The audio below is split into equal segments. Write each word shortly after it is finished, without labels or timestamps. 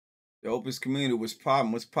Dopest Community was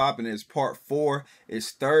popping. What's popping is part 4. It's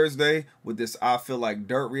Thursday with this I Feel Like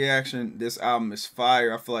Dirt reaction. This album is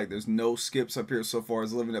fire. I feel like there's no skips up here so far.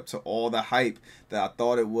 It's living up to all the hype that I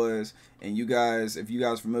thought it was. And you guys, if you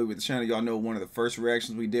guys are familiar with the channel, y'all know one of the first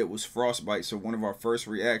reactions we did was Frostbite. So one of our first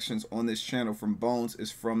reactions on this channel from Bones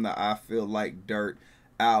is from the I Feel Like Dirt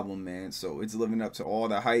album, man. So it's living up to all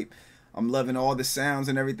the hype. I'm loving all the sounds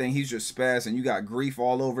and everything. He's just spazzing. You got GREAF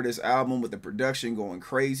all over this album with the production going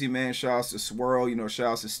crazy, man. Shouts to Swirl,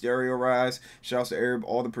 shouts to Stereo Rise. Shouts to Arab,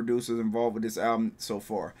 all the producers involved with this album so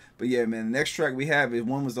far. But yeah, man, the next track we have is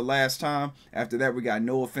When Was the Last Time. After that, we got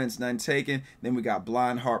No Offense, None Taken. Then we got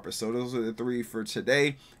Blind Harper. So those are the 3 for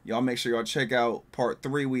today. Y'all make sure y'all check out part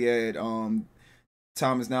 3. We had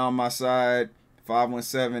Time Is Now on My Side,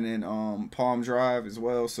 517 and Palm Drive as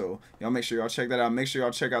well. So y'all make sure y'all check that out. Make sure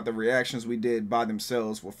y'all check out the reactions we did by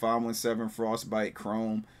themselves with 517, Frostbite,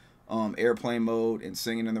 Chrome, Airplane Mode, and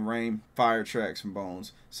Singing in the Rain. Fire tracks from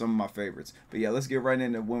Bones. Some of my favorites. But yeah, let's get right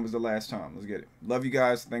into When Was the Last Time. Let's get it. Love you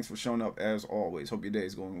guys. Thanks for showing up as always. Hope your day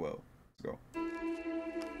is going well. Let's go.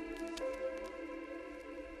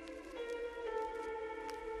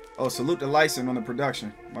 Oh, salute the license on the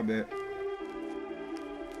production. My bad.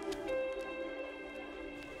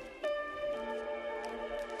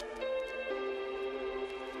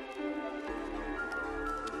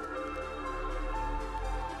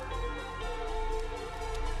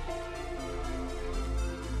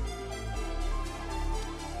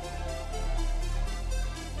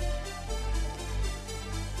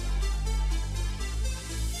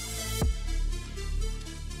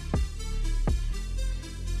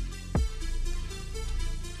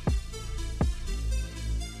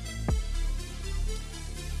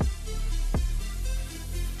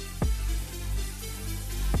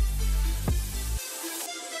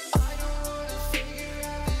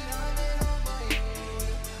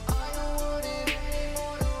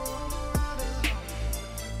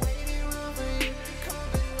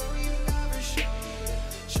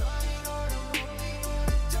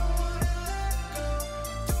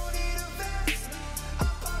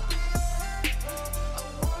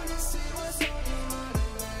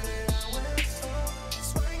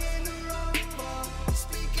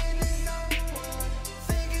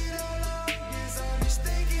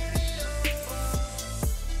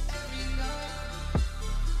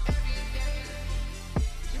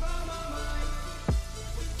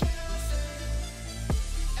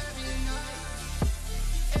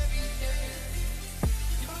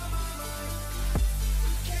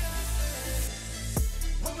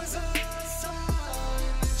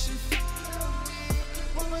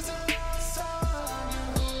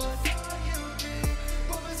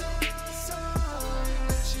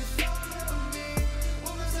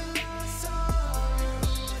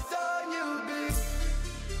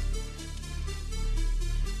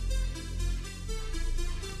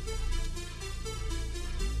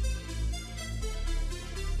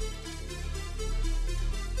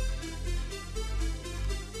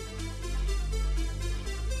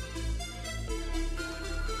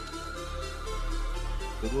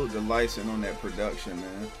 The license on that production,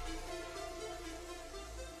 man.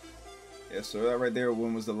 Yeah, so that right there,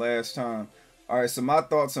 When Was the Last Time? Alright, so my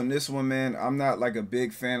thoughts on this one, man. I'm not like a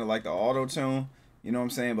big fan of like the auto-tune, you know what I'm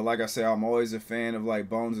saying? But like I said, I'm always a fan of like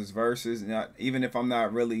Bones' verses. Even if I'm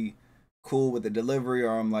not really cool with the delivery,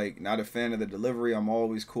 or I'm like not a fan of the delivery, I'm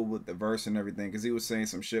always cool with the verse and everything, because he was saying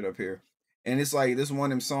some shit up here. And it's like this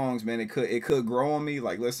one of them songs, man, it could grow on me,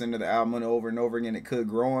 like listening to the album over and over again, it could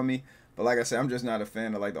grow on me. But like I said, I'm just not a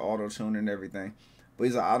fan of like the auto tune and everything. But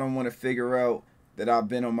he's like, I don't want to figure out that I've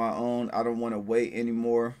been on my own. I don't want to wait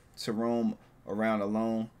anymore to roam around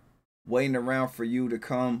alone, waiting around for you to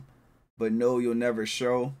come, but no, you'll never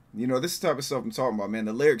show. This is the type of stuff I'm talking about, man.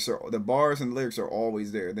 The bars and the lyrics are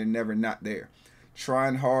always there. They're never not there.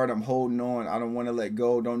 Trying hard, I'm holding on. I don't want to let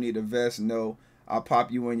go. Don't need a vest. No, I'll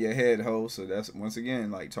pop you in your head, ho. So that's once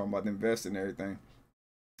again like talking about the vest and everything.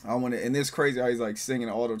 I want to, and it's crazy how he's like singing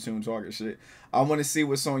auto tune, talking shit. I want to see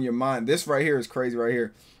what's on your mind. This right here is crazy right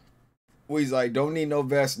here. Where he's like, don't need no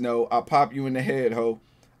vest, no. I'll pop you in the head, ho.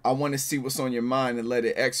 I want to see what's on your mind and let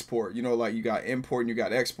it export. Like you got import and you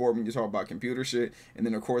got export when you talk about computer shit. And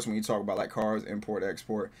then, of course, when you talk about like cars, import,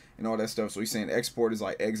 export, and all that stuff. So he's saying export is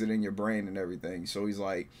like exiting your brain and everything. So he's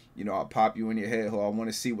like, I'll pop you in your head, ho. I want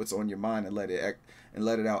to see what's on your mind and let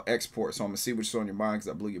it out export. So I'm going to see what's on your mind because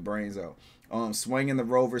I blew your brains out. Swinging the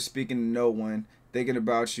rover, speaking to no one, thinking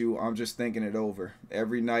about you, I'm just thinking it over.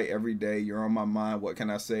 Every night, every day, you're on my mind. What can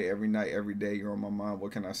I say? Every night, every day, you're on my mind.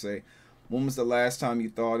 What can I say? When was the last time you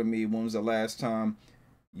thought of me? When was the last time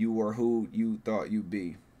you were who you thought you'd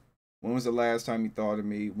be? When was the last time you thought of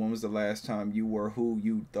me? When was the last time you were who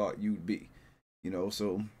you thought you'd be?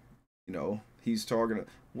 So, he's talking.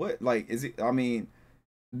 What, like, is it? I mean,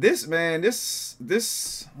 this man,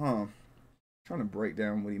 trying to break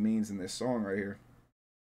down what he means in this song right here.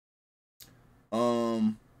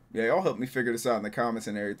 Yeah, y'all help me figure this out in the comments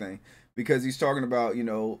and everything, because he's talking about,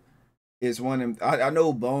 it's one. I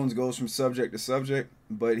know Bones goes from subject to subject,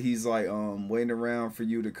 but he's like, waiting around for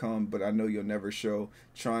you to come, but I know you'll never show.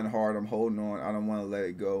 Trying hard, I'm holding on. I don't want to let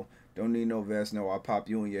it go. Don't need no vest, no. I'll pop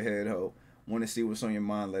you in your head, ho. Want to see what's on your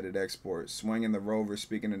mind, let it export. Swinging the rover,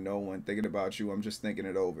 speaking to no one, thinking about you. I'm just thinking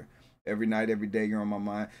it over. Every night, every day, you're on my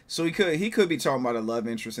mind. So he could be talking about a love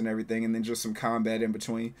interest and everything, and then just some combat in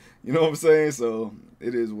between. You know what I'm saying? So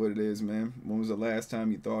it is what it is, man. When was the last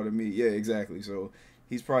time you thought of me? Yeah, exactly. So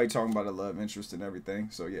he's probably talking about a love interest and everything.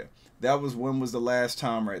 So yeah, that was when was the last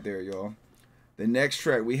time right there, y'all. The next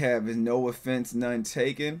track we have is No Offense, None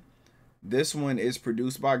Taken. This one is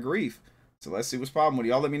produced by GREAF. So let's see what's popping with it.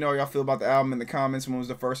 Y'all let me know how y'all feel about the album in the comments. When was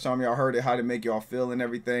the first time y'all heard it? How did it make y'all feel and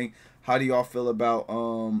everything? How do y'all feel about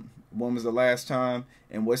when was the last time?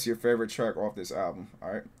 And what's your favorite track off this album?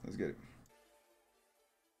 All right, let's get it.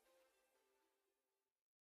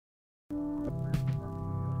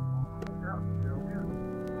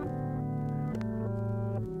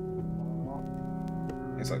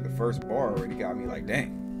 It's like the first bar already got me like,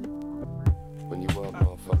 dang. When you up,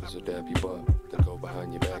 motherfuckers will dab you up. They'll go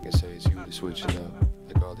behind your back and say it's you that's switching up.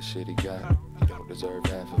 Like all the shit he got, he don't deserve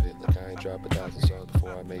half of it. Like I ain't dropped 1,000 songs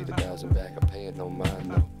before I made 1,000 back. I'm paying no mind,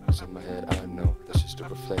 no. Cause in my head I know that's just a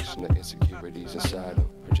reflection of insecurities inside them.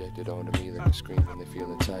 Projected onto me like a scream when they feel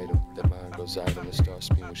entitled. That mind goes idle and starts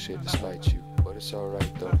spewing shit despite you. But it's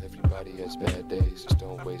alright though, everybody has bad days. Just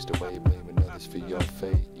don't waste away blaming others for your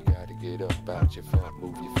fate. You gotta get up out your funk,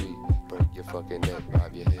 move your feet. Break your fucking neck,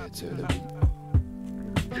 bob your head to the beat.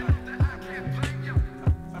 We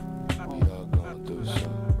all going through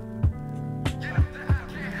some.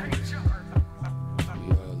 We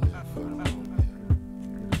all live for the moment.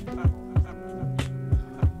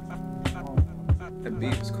 That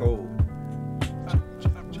beat is cold.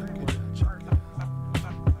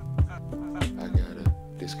 I gotta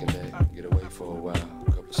disconnect, get away for a while.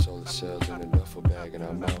 Couple solar cells in a duffel bag and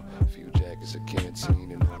I'm out. A few jackets, a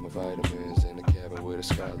canteen, and all my vitamins. In a cabin with a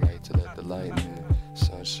skylight to let the light in.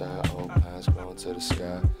 Sunshine, old pines growing to the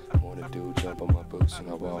sky. Wanna do jump on my boots when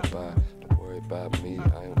I walk by. Don't worry about me,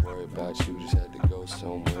 I ain't worried about you. Just had to go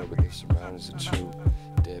somewhere where the surroundings are true.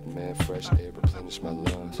 Dead man, fresh air, replenish my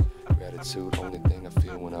lungs. Gratitude, only thing I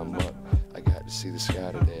feel when I'm up. I got to see the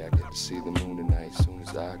sky today, I get to see the moon tonight. Soon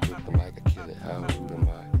as I grip the mic, I kill it, how rude am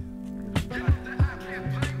I?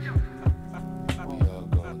 We all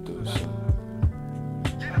going through some.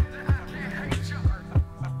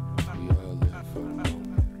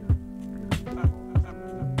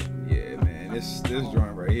 This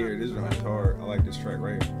joint right here, this joint is hard. I like this track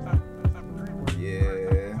right here.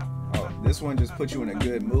 Yeah. Oh, this one just puts you in a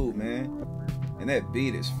good mood, man. And that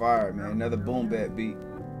beat is fire, man. Another boom bap beat.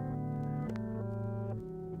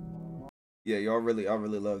 Yeah, I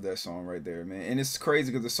really love that song right there, man. And it's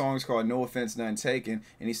crazy because the song is called No Offense, None Taken.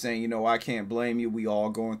 And he's saying, I can't blame you. We all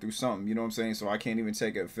going through something. You know what I'm saying? So I can't even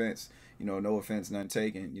take offense. No offense, none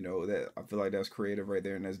taken. That I feel like that's creative right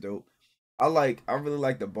there and that's dope. I really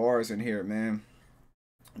like the bars in here, man.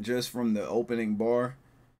 Just from the opening bar,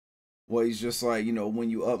 where he's just like, when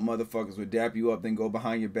you up, motherfuckers would dap you up, then go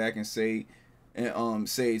behind your back and say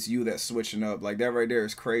it's you that's switching up. Like that right there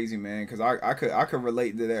is crazy, man. Cause I could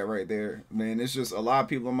relate to that right there, man. It's just a lot of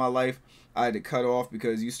people in my life I had to cut off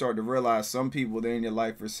because you start to realize some people they're in your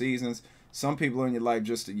life for seasons. Some people are in your life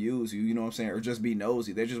just to use you, you know what I'm saying, or just be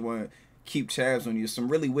nosy. They just want to keep tabs on you. Some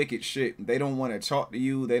really wicked shit. They don't want to talk to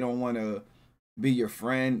you. They don't want to be your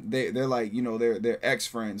friend. They're like, they're ex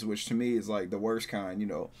friends, which to me is like the worst kind.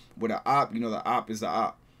 With an op, the op is the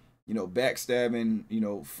op. Backstabbing,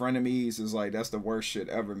 frenemies is like that's the worst shit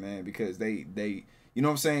ever, man, because they you know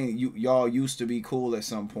what I'm saying, y'all used to be cool at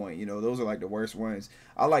some point. Those are like the worst ones.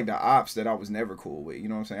 I like the ops that I was never cool with. You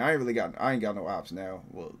know what I'm saying? I ain't got no ops now.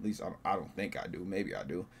 Well, at least I don't think I do. Maybe I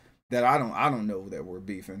do. That I don't know that we're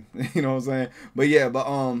beefing. You know what I'm saying? But yeah,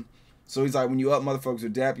 so he's like, when you up, motherfuckers will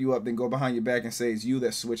dap you up, then go behind your back and say it's you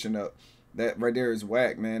that's switching up. That right there is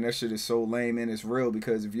whack, man. That shit is so lame, and it's real,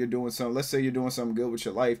 because if you're doing something, let's say you're doing something good with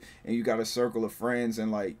your life and you got a circle of friends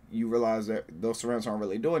and like you realize that those friends aren't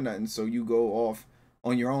really doing nothing, so you go off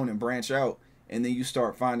on your own and branch out, and then you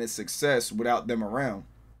start finding success without them around.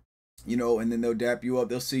 And then they'll dap you up.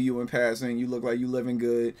 They'll see you in passing. You look like you living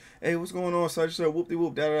good. Hey, what's going on? Such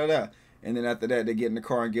whoop-de-whoop, da-da-da. And then after that, they get in the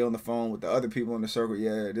car and get on the phone with the other people in the circle.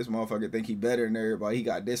 Yeah, this motherfucker think he better than everybody. He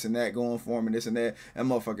got this and that going for him and this and that. That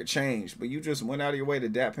motherfucker changed. But you just went out of your way to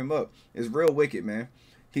dap him up. It's real wicked, man.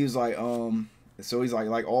 He was like, so he's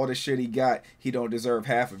like all the shit he got, he don't deserve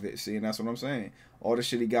half of it. See, and that's what I'm saying. All the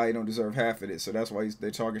shit he got, he don't deserve half of it. So that's why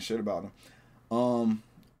they're talking shit about him.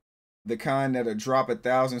 The kind that'll drop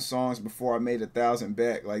 1,000 songs before I made 1,000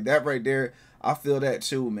 back. Like that right there, I feel that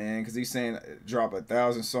too, man. Because he's saying drop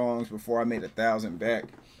 1,000 songs before I made 1,000 back.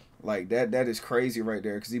 Like that is crazy right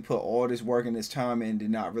there. Because he put all this work and this time in and did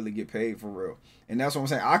not really get paid for real. And that's what I'm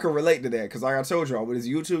saying. I can relate to that. Because like I told y'all, with his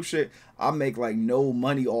YouTube shit, I make like no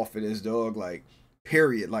money off of this, dog. Like,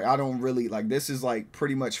 period. Like I don't really, like this is like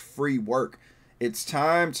pretty much free work. It's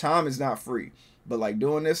time. Time is not free. But like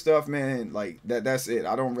doing this stuff, man, like that's it.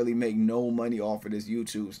 I don't really make no money off of this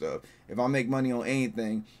YouTube stuff. If I make money on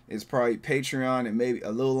anything, it's probably Patreon and maybe a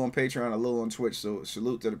little on Patreon, a little on Twitch. So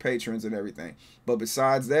salute to the patrons and everything. But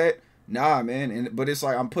besides that, nah, man. But it's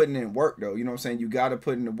like I'm putting in work though. You know what I'm saying? You got to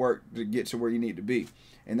put in the work to get to where you need to be.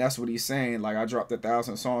 And that's what he's saying. Like I dropped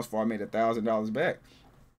 1,000 songs before I made $1,000 back.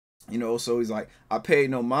 You know, so he's like, I paid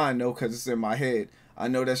no mind, no, because it's in my head. I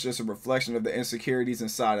know that's just a reflection of the insecurities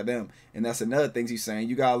inside of them. And that's another thing he's saying.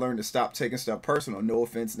 You got to learn to stop taking stuff personal. No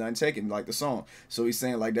offense, none taken, like the song. So he's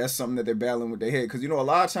saying like that's something that they're battling with their head. Because, you know, a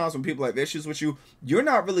lot of times when people have issues with you, you're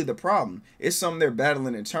not really the problem. It's something they're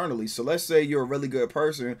battling internally. So let's say you're a really good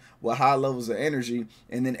person with high levels of energy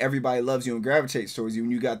and then everybody loves you and gravitates towards you.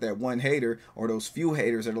 And you got that one hater or those few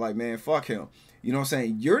haters that are like, man, fuck him. You know what I'm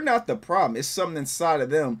saying? You're not the problem. It's something inside of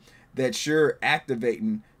them that you're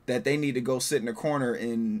activating that they need to go sit in the corner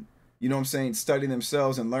and, you know what I'm saying, study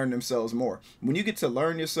themselves and learn themselves more. When you get to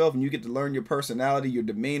learn yourself and you get to learn your personality, your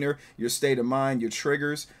demeanor, your state of mind, your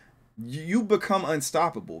triggers, you become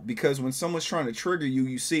unstoppable. Because when someone's trying to trigger you,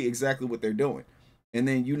 you see exactly what they're doing. And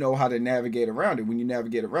then you know how to navigate around it. When you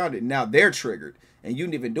navigate around it, now they're triggered. And you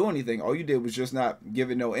didn't even do anything. All you did was just not give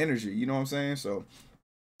it no energy. You know what I'm saying? So,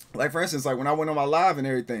 like, for instance, like when I went on my live and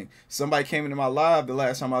everything, somebody came into my live the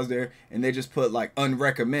last time I was there and they just put like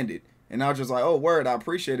unrecommended. And I was just like, oh, word, I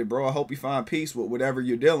appreciate it, bro. I hope you find peace with whatever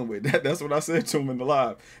you're dealing with. That's what I said to them in the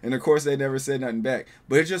live. And of course, they never said nothing back.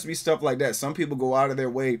 But it just be stuff like that. Some people go out of their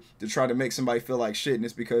way to try to make somebody feel like shit. And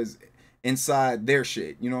it's because inside their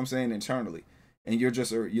shit, you know what I'm saying, internally. And you're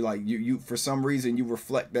just, you like, you for some reason, you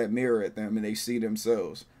reflect that mirror at them and they see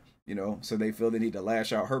themselves, you know, so they feel they need to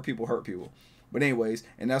lash out. Hurt people, hurt people. But anyways,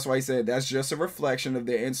 and that's why he said that's just a reflection of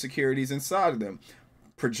their insecurities inside of them,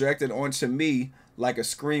 projected onto me like a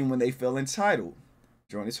screen when they feel entitled.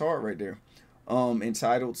 Join is hard right there.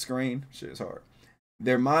 Entitled screen, shit is hard.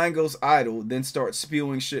 Their mind goes idle, then starts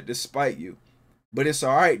spewing shit to spite you. But it's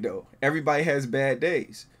all right though. Everybody has bad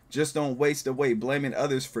days. Just don't waste away blaming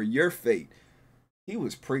others for your fate. He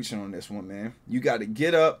was preaching on this one, man. You got to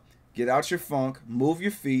get up, get out your funk, move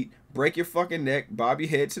your feet, break your fucking neck, bob your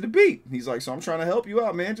head to the beat. He's like, so I'm trying to help you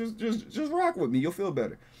out, man. Just rock with me. You'll feel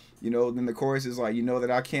better. You know, then the chorus is like, you know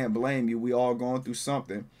that I can't blame you. We all going through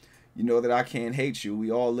something. You know that I can't hate you.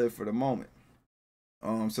 We all live for the moment.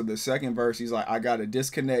 So the second verse, he's like, I got to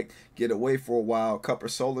disconnect, get away for a while, couple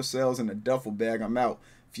solar cells in a duffel bag. I'm out.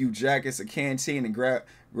 Few jackets, a canteen, and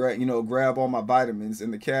grab all my vitamins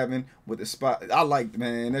in the cabin with a spot. I like,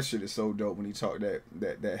 man, that shit is so dope when he talk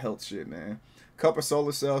that health shit, man. Couple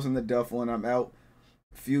solar cells in the duffel and I'm out.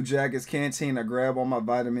 Few jackets, canteen, I grab all my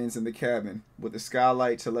vitamins in the cabin with a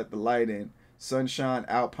skylight to let the light in. Sunshine,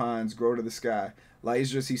 alpines grow to the sky. Like,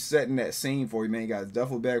 it's just, he's setting that scene for you, man. He got his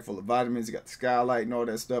duffel bag full of vitamins. He got the skylight and all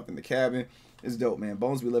that stuff in the cabin. It's dope, man.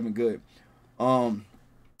 Bones be living good.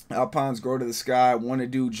 Alpines grow to the sky. Want to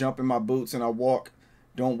do jump in my boots and I walk.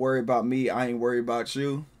 Don't worry about me. I ain't worried about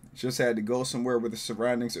you. Just had to go somewhere where the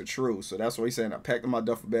surroundings are true. So that's what he's saying. I packed in my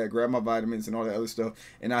duffel bag, grabbed my vitamins and all that other stuff.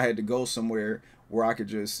 And I had to go somewhere where I could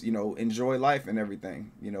just, you know, enjoy life and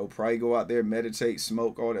everything. You know, probably go out there, meditate,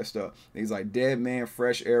 smoke, all that stuff. And he's like, dead man,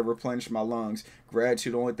 fresh air, replenish my lungs.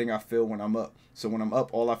 Gratitude, the only thing I feel when I'm up. So when I'm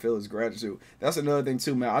up, all I feel is gratitude. That's another thing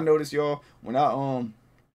too, man. I noticed, y'all, when I,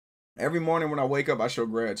 every morning when I wake up, I show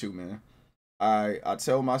gratitude, man. I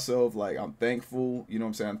tell myself, like, I'm thankful. You know what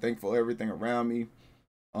I'm saying? I'm thankful for everything around me.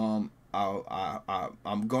 I'm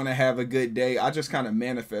gonna have a good day. I just kind of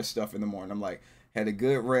manifest stuff in the morning. I'm like, had a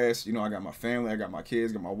good rest. You know, I got my family, I got my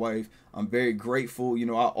kids, got my wife. I'm very grateful. You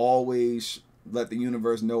know, I always let the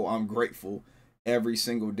universe know I'm grateful every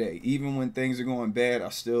single day. Even when things are going bad,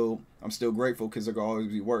 I'm still grateful because it could always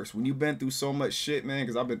be worse. When you've been through so much shit, man,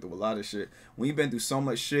 because I've been through a lot of shit. When you've been through so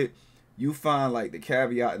much shit, you find like the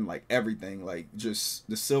caveat in like everything, like just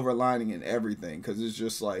the silver lining in everything, because it's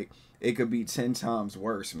just like it could be 10 times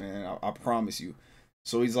worse, man. I promise you.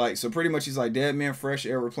 So he's like, so pretty much he's like, dead man, fresh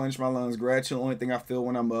air, replenish my lungs, gratitude, only thing I feel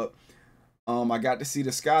when I'm up. I got to see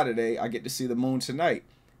the sky today. I get to see the moon tonight.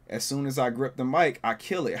 As soon as I grip the mic, I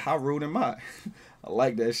kill it. How rude am I? I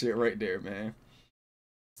like that shit right there, man.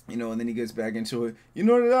 You know, and then he gets back into it. You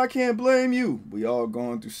know that I can't blame you. We all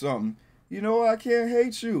going through something. You know I can't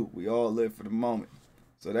hate you. We all live for the moment.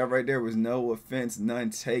 So that right there was no offense, none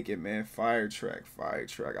taken, man. Fire track, fire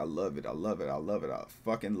track. I love it. I love it. I love it. I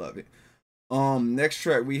fucking love it. Next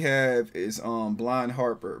track we have is Blind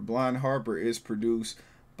Harper. Blind Harper is produced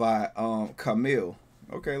by Camille.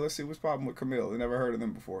 Okay, let's see what's popping with Camille. I never heard of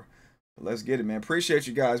them before. But let's get it, man. Appreciate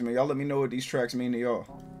you guys, man. Y'all let me know what these tracks mean to y'all.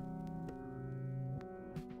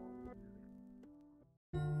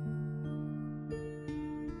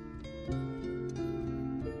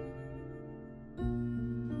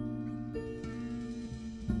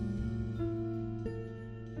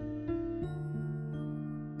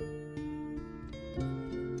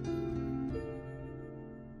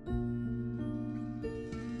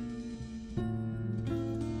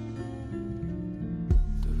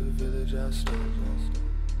 I stole,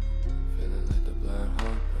 feeling like the blind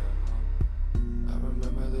harper. I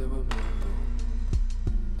remember they were people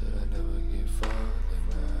that I never get farther.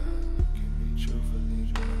 Now look at me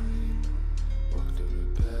truthfully, now walk through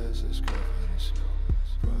the past, it's covered in snow.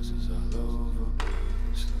 Crosses all over,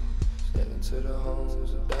 breathing slow. Heading to the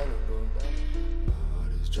homes of Dynamo. My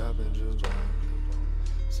heart is dropping, just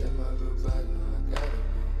say my goodbye, now I gotta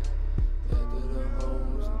go. Head to the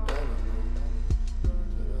homes of Dynamo.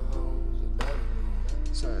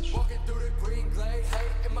 Walking through the green glade,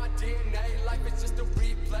 hate in my DNA. Life is just a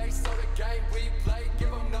replay, so the game we play.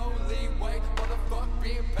 Give them no leeway, motherfuck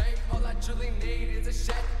being paid. All I truly need is a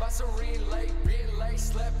shack by Serene Lake. Being late,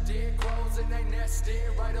 slept in, crows and they nest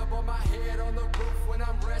in. Right up on my head on the roof when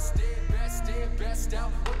I'm resting. Best in, best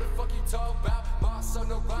out, what the fuck you talk about? Moss on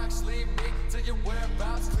the rocks, leave me to your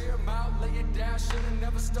whereabouts. Clear them out, lay it down, should've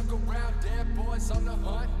never stuck around. Dead boys on the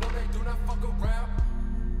hunt, no they do not fuck around.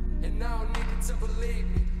 And I don't need you to believe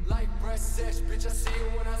me. Like breast sesh, bitch, I see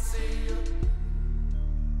you when I see you.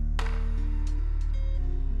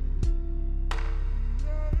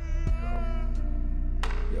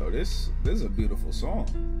 Yo, this is a beautiful song.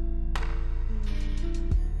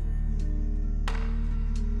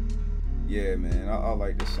 Yeah, man, I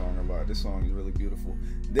like this song a lot. This song is really beautiful.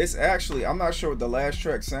 This actually, I'm not sure what the last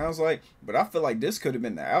track sounds like, but I feel like this could have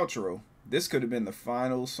been the outro. This could have been the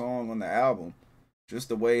final song on the album. Just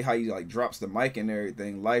the way how he like drops the mic and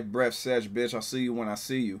everything. Life, breath, sesh, bitch, I see you when I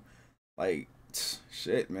see you. Like,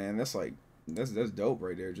 shit, man. That's like, that's dope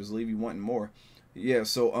right there. Just leave you wanting more. Yeah,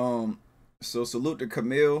 so salute to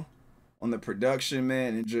Camille on the production,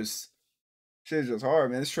 man, and just shit's just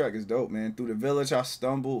hard, man. This track is dope, man. Through the village I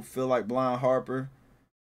stumble, feel like Blind Harper.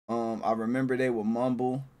 I remember they would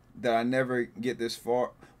mumble that I never get this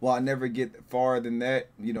far. Well, I never get farther than that.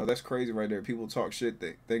 You know, that's crazy right there. People talk shit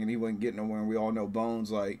thinking he wasn't getting nowhere. And we all know Bones,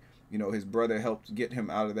 like, you know, his brother helped get him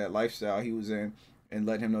out of that lifestyle he was in and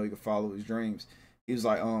let him know he could follow his dreams. He was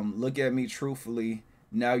like, look at me truthfully.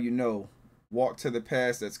 Now you know. Walk to the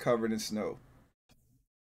past that's covered in snow.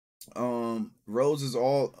 Roses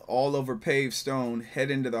all over paved stone. Head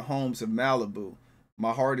into the homes of Malibu.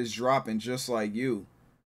 My heart is dropping just like you.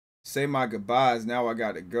 Say my goodbyes, now I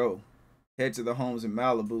gotta go. Head to the homes in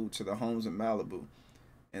Malibu, to the homes in Malibu.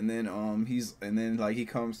 And then like he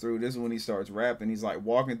comes through. This is when he starts rapping. He's like,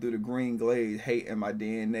 walking through the green glade, hate in my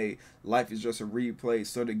DNA. Life is just a replay,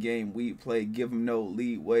 so the game we play. Give him no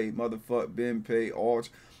leeway, motherfuck been paid.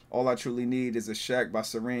 All I truly need is a shack by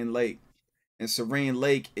Serene Lake. And Serene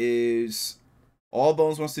Lake is all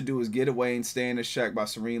Bones wants to do is get away and stay in a shack by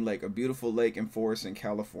Serene Lake, a beautiful lake and forest in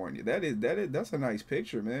California. That's a nice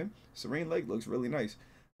picture, man. Serene Lake looks really nice.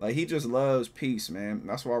 Like, he just loves peace, man.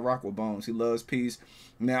 That's why I rock with Bones. He loves peace.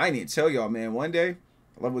 Man, I need to tell y'all, man, one day,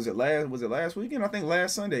 like, was it last weekend? I think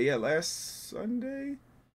last Sunday. Yeah, last Sunday.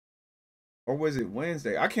 Or was it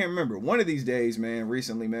Wednesday? I can't remember. One of these days, man,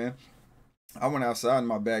 recently, man, I went outside in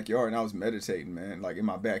my backyard and I was meditating, man. Like, in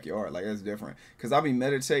my backyard. Like, that's different. Because I be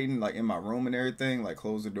meditating, like, in my room and everything. Like,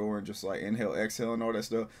 close the door and just, like, inhale, exhale and all that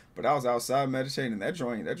stuff. But I was outside meditating and that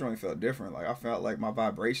joint felt different. Like, I felt like my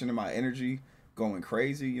vibration and my energy going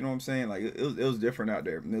crazy, you know what I'm saying? Like, it was different out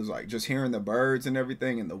there. And it was like just hearing the birds and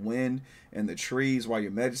everything and the wind and the trees while you're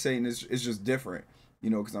meditating it's just different, you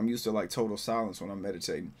know, because I'm used to like total silence when I'm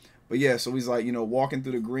meditating. But yeah, so he's like, you know, walking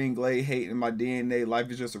through the green glade, hating my DNA. Life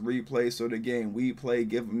is just a replay, so the game we play.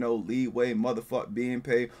 Give him no leeway, motherfuck being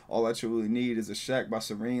paid. All I truly need is a shack by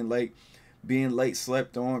Serene Lake. Being late,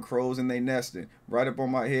 slept on, crows and they nesting. Right up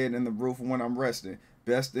on my head and the roof when I'm resting.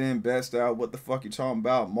 best in, best out. What the fuck you talking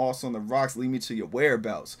about? Moss on the rocks, lead me to your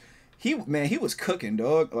whereabouts. He was cooking,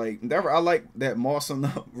 dog. Like never. I like that moss on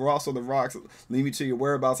the rocks, lead me to your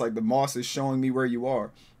whereabouts. Like the moss is showing me where you are,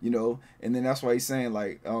 you know. And then that's why he's saying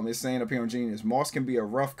like it's saying up here on Genius, moss can be a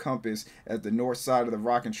rough compass, as the north side of the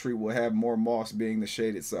rock and tree will have more moss being the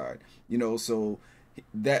shaded side, you know. So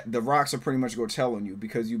that the rocks are pretty much go tell on you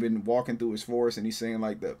because you've been walking through his forest, and he's saying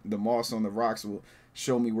like the moss on the rocks will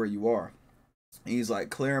show me where you are. And he's like,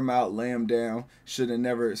 clear him out, lay him down. Should have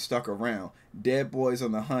never stuck around. Dead boys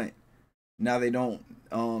on the hunt. Now they don't,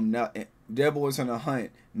 now dead boys on the hunt.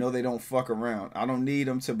 No, they don't fuck around. I don't need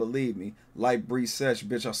them to believe me. Like Bree Sesh,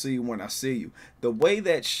 bitch, I'll see you when I see you. The way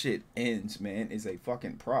that shit ends, man, is a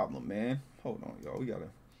fucking problem, man. Hold on, y'all. We gotta,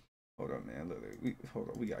 hold on, man. Hold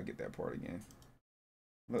on. We gotta get that part again.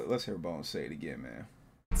 Let's hear Bones say it again, man.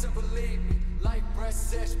 To believe me, like breast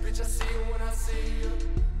sesh, bitch, I see you when I see you.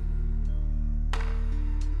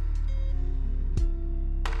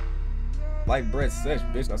 Like Brett Sesh,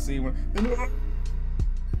 bitch, I see you when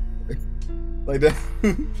like that.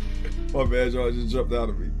 My bad, y'all just jumped out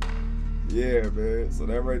of me. Yeah, man. So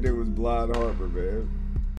that right there was Blind Harbor, man.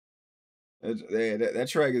 That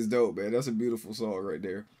track is dope, man. That's a beautiful song right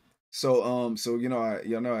there. So you know,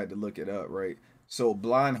 y'all know I had to look it up, right? So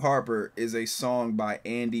Blind Harper is a song by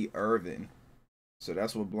Andy Irvin. So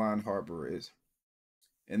that's what Blind Harper is.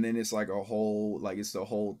 And then it's like a whole, like it's the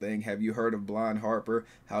whole thing. Have you heard of Blind Harper?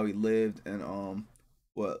 How he lived in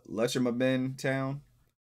what, Letchermaben town?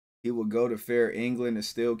 He would go to fair England and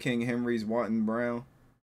steal King Henry's Wanton Brown.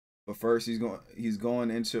 But first he's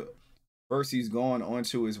going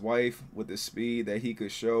onto his wife with the speed that he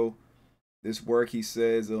could show. This work, he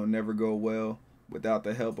says, it'll never go well without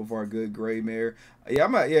the help of our good gray mare. I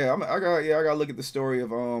gotta look at the story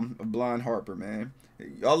of Blind Harper, man.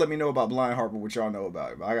 Y'all let me know about Blind Harper, what y'all know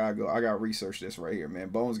about it. I gotta research this right here, man.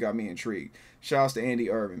 Bones got me intrigued. Shouts to Andy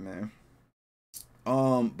Irvin, man.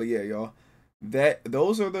 But yeah, y'all.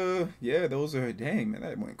 Those are dang, man,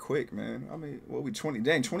 that went quick, man. I mean, what we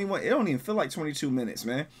 21. It don't even feel like 22 minutes,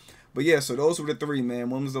 man. But yeah, so those were the three, man.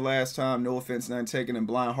 When was the last time? No offense, none taken, and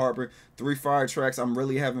Blind Harper. 3 fire tracks. I'm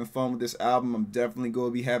really having fun with this album. I'm definitely going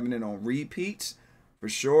to be having it on repeats. For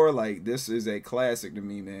sure. Like, this is a classic to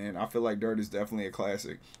me, man. I feel like Dirt is definitely a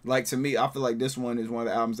classic. Like, to me, I feel like this one is one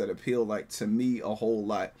of the albums that appeal, like, to me a whole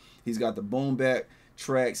lot. He's got the boom bap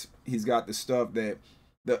tracks. He's got the stuff that,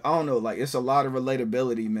 I don't know, like, it's a lot of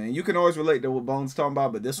relatability, man. You can always relate to what Bones talking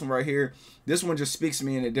about, but this one right here, this one just speaks to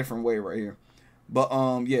me in a different way right here. But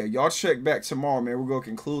yeah, y'all check back tomorrow, man. We're gonna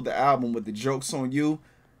conclude the album with the Jokes on You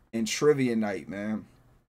and Trivia Night, man.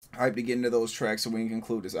 Hype to get into those tracks so we can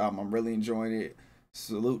conclude this album. I'm really enjoying it.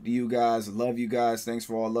 Salute to you guys. Love you guys. Thanks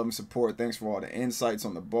for all love and support. Thanks for all the insights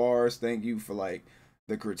on the bars. Thank you for like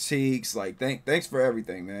the critiques. Like thanks for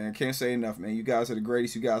everything, man. I can't say enough, man. You guys are the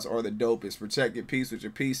greatest. You guys are the dopest. Protect your peace with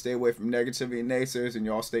your peace. Stay away from negativity and naysayers, and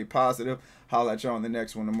y'all stay positive. Holla at y'all on the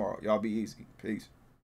next one tomorrow. Y'all be easy. Peace.